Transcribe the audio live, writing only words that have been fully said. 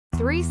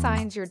3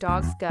 signs your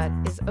dog's gut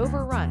is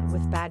overrun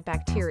with bad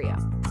bacteria.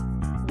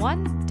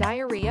 1.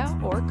 Diarrhea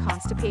or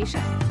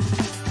constipation.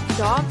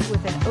 Dogs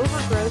with an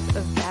overgrowth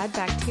of bad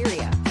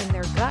bacteria in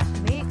their gut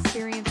may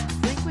experience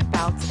frequent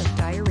bouts of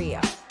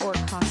diarrhea or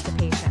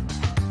constipation.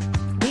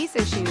 These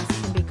issues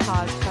can be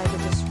caused by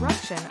the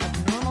disruption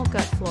of normal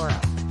gut flora,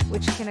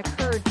 which can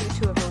occur due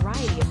to a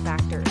variety of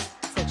factors,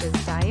 such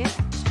as diet,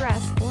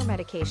 stress, or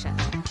medication.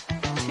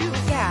 2.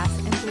 Gas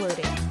and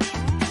bloating.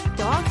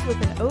 Dogs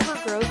with an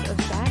overgrowth of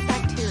bad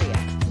bacteria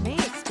may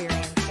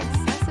experience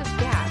excessive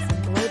gas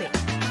and bloating.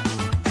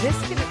 This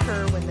can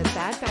occur when the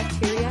bad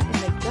bacteria in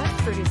the gut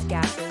produce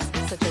gases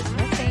such as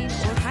methane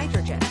or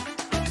hydrogen.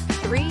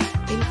 3.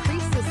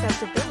 Increased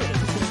susceptibility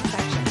to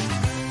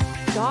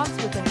infections. Dogs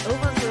with an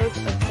overgrowth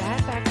of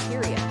bad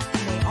bacteria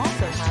may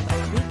also have a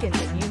weakened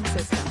immune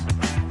system,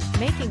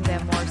 making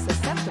them more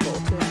susceptible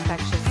to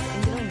infections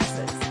and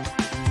illnesses.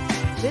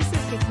 This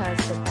is because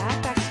the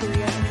bad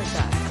bacteria in the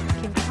gut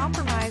can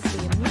compromise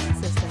the immune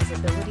system's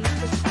ability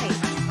to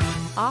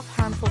fight off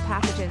harmful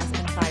pathogens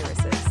and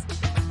viruses.